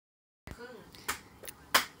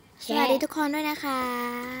สวัสดีทุกคนด้วยนะคะ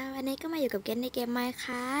วันนี้ก็มาอยู่กับเกมในเกมไมน์ค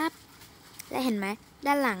รับและเห็นไหม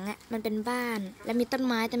ด้านหลังอ่ะมันเป็นบ้านและมีต้น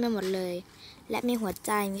ไม้เต็มไปหมดเลยและมีหัวใ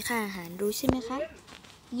จมีค่าอาหารรู้ใช่ไหมคะ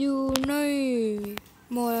อยู่ใน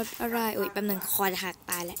โหมดอะไรโอ้ยแป๊บนึงคอจะหัก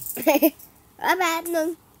ตายแล้ว แป๊บนึง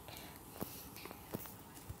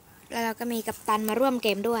แล้วเราก็มีกัปตันมาร่วมเก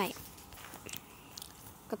มด้วย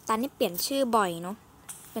กัปตันนี่เปลี่ยนชื่อบ่อยเนาะ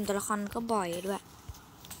เป็นตัวละครก็บ่อยด้วย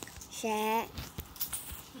แชะ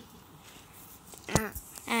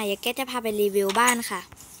อย่าเกตจะพาไปรีวิวบ้านค่ะ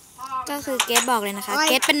ก็คือเกตบอกเลยนะคะ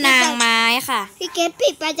เกตเป็นนางไม้ค่ะพี่เกตผิ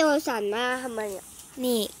ดไปจะมาสั่นมาทำไมอ่ะ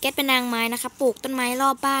นี่เกตเป็นนางไม้นะคะปลูกต้นไม้รอ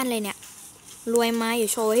บบ้านเลยเนี่ยรวยไม้อยู่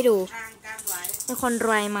โชว์ให้ดูเป็นคนร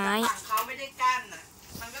วยไม้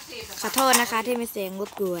ขอโทษนะคะที่มีเสียงร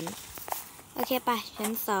บกวนโอเคไปชั้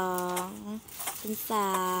น2ชั้น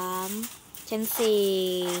3ชั้น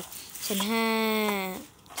4ชั้น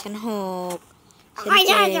5ชั้น6ชั้น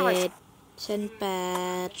7ชั้น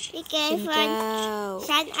8พี่เกต ชั้น9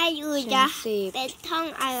ฉันอายุจะเป็นท่อง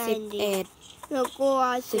อะไรดีหนูกลัว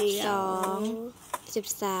12 13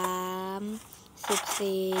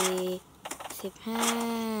 14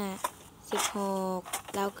 15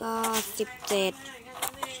 16แล้วก็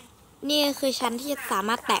17นี่คือชั้นที่สาม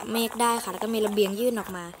ารถแตะเมฆได้ค่ะแล้วก็มีระเบียงยื่นออก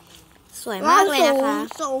มาสวยมากเลยนะคะ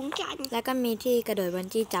สูงจังแล้วก็มีที่กระโดดบัน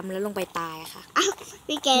จี้จัมป์แล้วลงไปตายค่ะ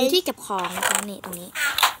พี่เกตมีที่เก็บของนะคะนี่ตรงนี้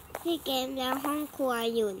พี่เกมแล้วห้องครัว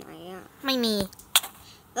อยู่ไหนอ่ะไม่มี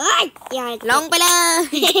อย่าลงไปเลย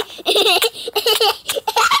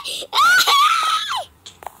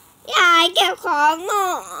อย่าเก็บของหนู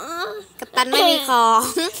กัปตันไม่มีของ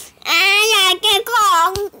อย่าเก็บของ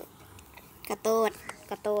กระโดด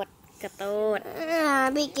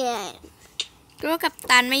พี่เกมก็กัป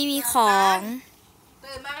ตันไม่มีของ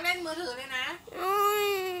ตื่นมาเล่นมือถือเลยนะ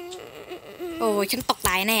โอ้ฉันตกต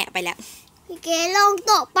ายแน่ไปแล้วพี่เกลง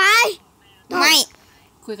ตกไปไม่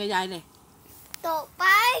คุยกับยายเลยตกไป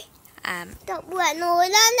ตกเบื่อหนู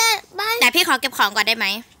แล้วแหละบ้านแต่พี่ขอเก็บของก่อนได้ไหม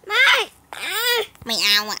ไม่เอ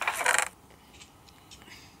าอ่ะ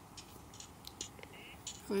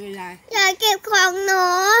คุยกับยายอย่าเก็บของหนู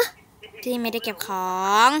ที่ไม่ได้เก็บขอ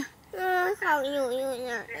งของอยู่เ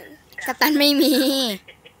นี่ยกัปตันไม่มี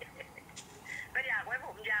ก็อยากไว้ผ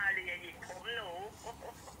มยาวเลยอย่าหยิกผมหนู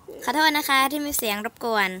ขอโทษนะคะที่มีเสียงรบก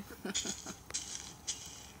วน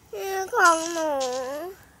ของหนู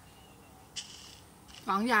ข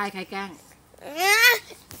องยายใครแกล้ง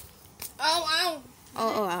เอา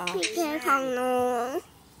พี่แค่ของหนู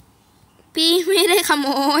พี่ไม่ได้ขโม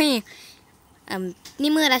ย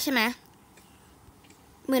นี่มือแล้วใช่ไหม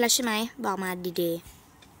บอกมาดี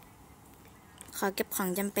ๆขอเก็บของ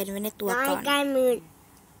จำเป็นไว้ในตัวก่อนใกล้มือ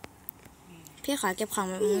พี่ขอเก็บของ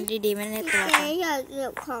ดีๆไว้ในตัวก่อนอยากเก็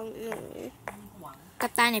บของหนูกั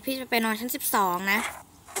ปตันเนี่ยพี่จะไปนอนชั้น12นะ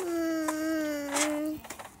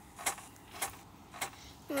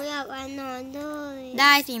หนูอยากไปนอนด้วยไ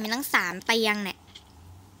ด้สิมีทั้ง3เตียงเนี่ย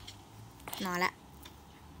นอนละ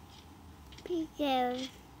พี่เกล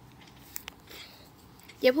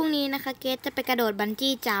เดี๋ยวพรุ่งนี้นะคะเกสจะไปกระโดดบัน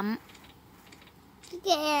จี้จัมป์พี่เ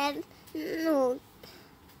กลหนู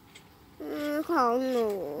ของหนู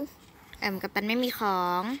กัปตันไม่มีขอ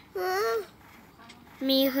ง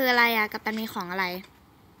มีคืออะไรอะกัปตันมีของอะไร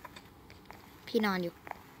พี่นอนอยู่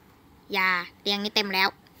อย่าเตียงนี้เต็มแล้ว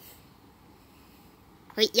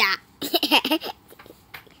เฮ้ยอย่า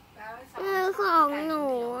ของหนู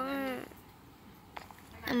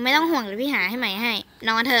ไม่ต้องห่วงเลยพี่หาให้ใหม่ให้น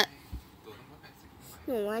อนเถอะห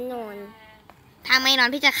นูว่านอนถ้าไม่นอน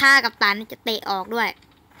พี่จะฆ่ากัปตันจะเตะออกด้วย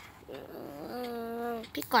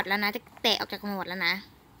พี่กดแล้วนะจะเตะออกจากโหมดแล้วนะ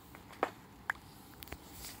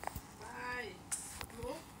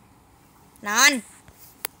นอน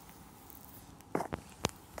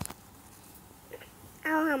เอ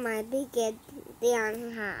าทำไมพี่เกตเตียง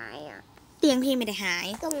หายอ่ะเตียงพี่ไม่ได้หาย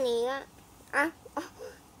ตรงนี้อ่ะ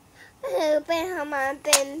เป็นทำไมเ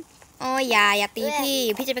ป็นโอ้ยอย่าตี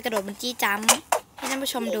พี่จะไปกระโดดบันจี้จัมป์ให้ท่านผู้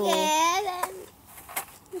ชมดู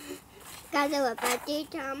การกระโดดบันจี้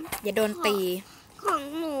จัมป์อย่าโดนตีของ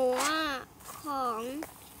หนู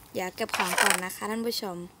อย่าเก็บของก่อนนะคะท่านผู้ช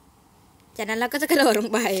มจากนั้นเราก็จะกระโดดลง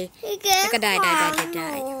ไปแล้วก็ได้1 2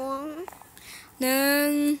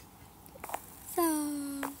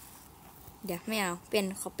เดี๋ยวไม่เอา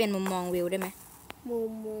ขอเปลี่ยนมุมมองวิวได้ไหมมุ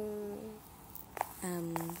ม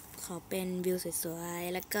ขอเป็นวิวสวย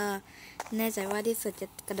ๆแล้วก็แน่ใจว่าที่สุดจะ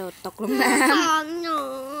กระโดดตกลงน้ำของหนู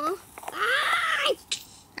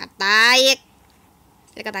ตายอีก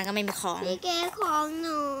แล้วกัปตันก็ไม่มีของพี่เกดของห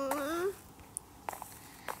นู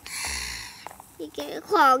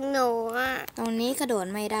ตรงนี้กระโดด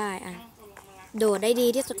ไม่ได้โดดได้ดี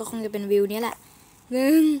ที่สุดก็คงจะเป็นวิวนี้แหละ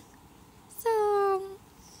1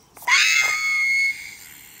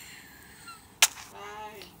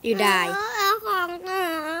 อยู่ได้ เอาของหนู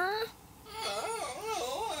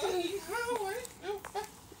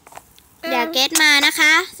เดี๋ยวเกตมานะค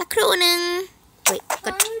ะ สักครู่หนึ่งก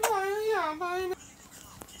ด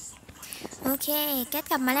โอเคเกต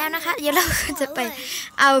กลับมาแล้วนะคะ เดี๋ยวเราก็จะไป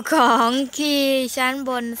เอาของที่ชั้นบ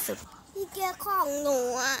นสุด พี่เกดของหนู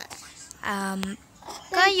อ่ะ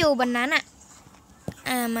ก็อยู่บนนั้นอ่ะ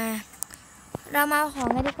มาเรามาเอาของ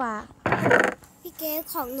กันดีกว่า พี่เกด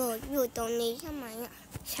ของหนูอยู่ตรงนี้ใช่ไหมอ่ะ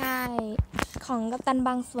ใช่ของกัปตันบ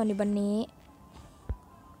างส่วนอยู่บนนี้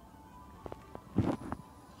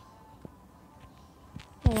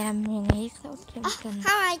อย่าทำอย่างนี้เข้าเทียมกัน ท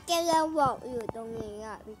ำไมเกดยังบอกอยู่ตรงนี้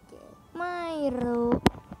อ่ะพี่เกด ไม่รู้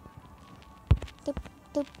ตึ๊บ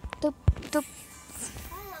ตึ๊บตึ๊บตึ๊บ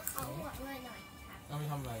เขาหัวด้วยหน่อย เอาไป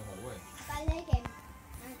ทำอะไรหัวเว้ย ไปเล่นเกม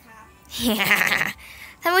นะครับ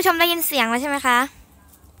ท่านผู้ชมได้ยินเสียงแล้วใช่ไหมคะ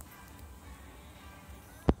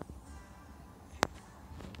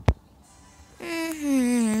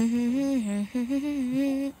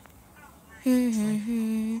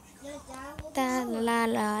ตาลา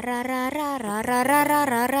ลาราราราราราราร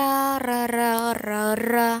ารารารา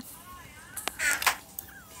รา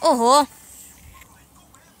โอ้โห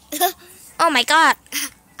โอ้ my god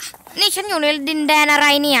นี่ฉันอยู่ในดินแดนอะไร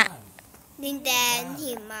เนี่ย ดินแดน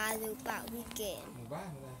หิมะหรือเปล่าพี่เกด หมู่บ้าน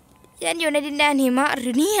อะไร ฉันอยู่ในดินแดนหิมะหรื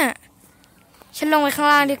อเนี่ย ฉันลงไปข้าง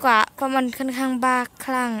ล่างดีกว่า เพราะมันค่อนข้างบ้าค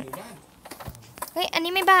ลั่ง หมู่บ้าน เฮ้ย อัน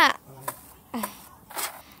นี้ไม่บ้า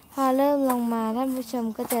พอเริ่มลงมาท่านผู้ชม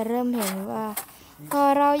ก็จะเริ่มเห็นว่า พอ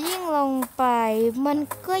เรายิ่งลงไป มัน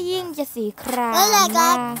ก็ยิ่งจะสีคราม อะไรกั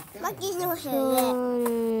มาน ก เมื่อกี้หนูเห็น เอ เล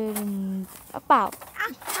ย เปล่า อ่ะ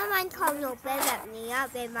ถ้ามันของหนูเป็นแบบนี้อ่ะ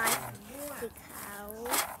เป็นไม้สีขาว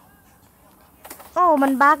โอ้ มั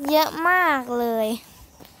นบั๊กเยอะมากเลย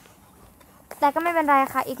แต่ก็ไม่เป็นไร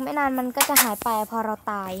ค่ะ อีกไม่นานมันก็จะหายไปพอเรา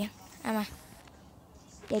ตายเอามา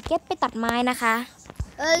เดี๋ยวเก็ตไปตัดไม้นะคะ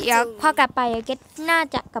เดี๋ยวพอกลับไปเดี๋ยวเก็ตน่า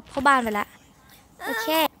จะกลับเข้าบ้านไปละโอเค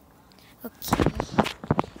โอเค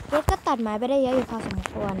เก็ตก็ตัดไม้ไปได้เยอะอยู่พอสม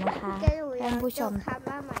ควรนะคะ เกดหนูยั ท่าน ง ผู้ชม จบคำ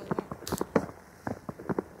ว่าใหม่เนี่ย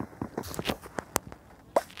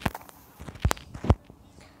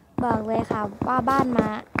บอกเลยค่ะว่าบ้า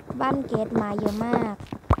นเกตมาเยอะมาก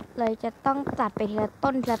เลยจะต้องตัดไปทีละ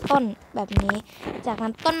ต้นทีละต้นแบบนี้ จากนั้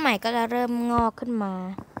นต้นใหม่ก็จะเริ่มงอกขึ้นมา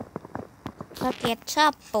เพราะเกตชอ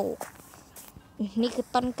บปลูก นี่คือ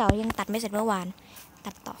ต้นเก่ายังตัดไม่เสร็จเมื่อวาน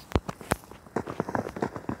ตัดต่อ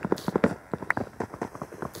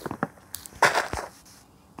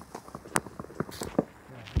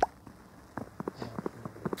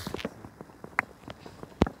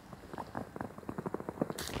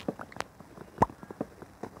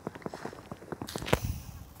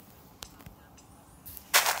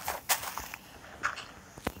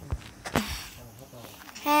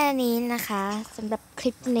แค่นี้นะคะสำหรับค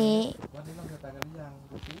ลิปนี้ วันนี้เราเคยไปกันหรือยัง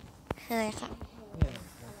ดูสิ เคยค่ะ เนี่ย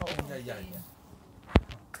เข้าองค์ใหญ่ๆเนี่ย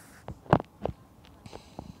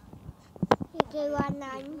พี่เกดวัน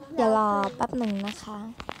นั้น เดี๋ยวรอแป๊บหนึ่งนะคะ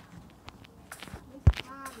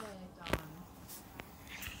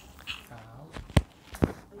ขาว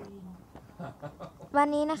วัน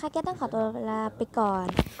นี้นะคะแกต้องขอตัวลาไปก่อน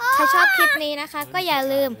ใครชอบคลิปนี้นะคะ ก็อย่า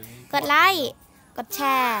ลืมกดไลค์ กดแช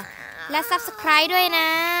ร์ และ Subscribe ด้วยนะ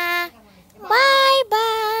บายบ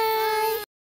าย